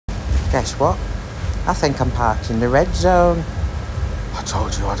Guess what? I think I'm parked in the red zone. I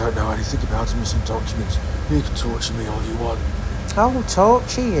told you I don't know anything about missing documents. You can torture me all you want. Oh,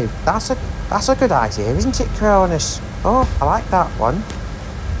 torture you. That's a good idea, isn't it, Cronus? Oh, I like that one.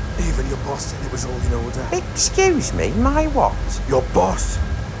 Even your boss said it was all in order. Excuse me, my what? Your boss?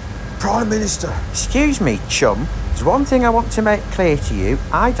 Prime Minister. Excuse me, chum. There's one thing I want to make clear to you.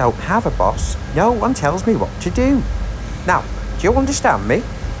 I don't have a boss. No one tells me what to do. Now, do you understand me?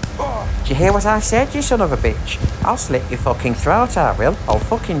 Do you hear what I said, you son of a bitch? I'll slit your fucking throat, I will. I'll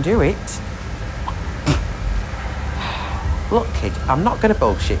fucking do it. Look, kid, I'm not going to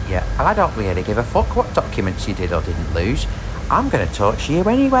bullshit you. I don't really give a fuck what documents you did or didn't lose. I'm going to torture you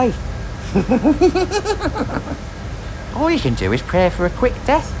anyway. All you can do is pray for a quick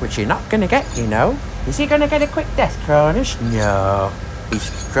death, which you're not going to get, you know. Is he going to get a quick death, Cronus? No.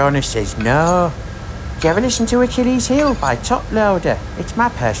 Cronus says no. Do you ever listen to Achilles' Heel by Top Loader? It's my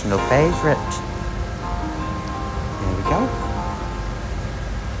personal favourite. There we go.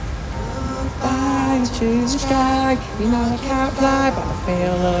 Fly to the sky, you know I can't fly, but I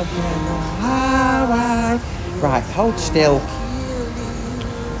feel love, you know how I... Right, hold still.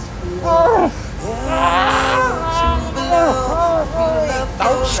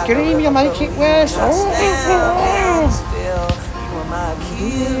 Don't scream, you'll make it worse.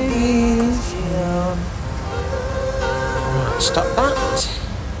 Stop that.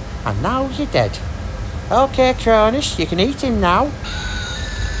 And now you're dead. Okay, Cronus, you can eat him now.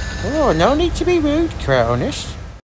 Oh, no need to be rude, Cronus.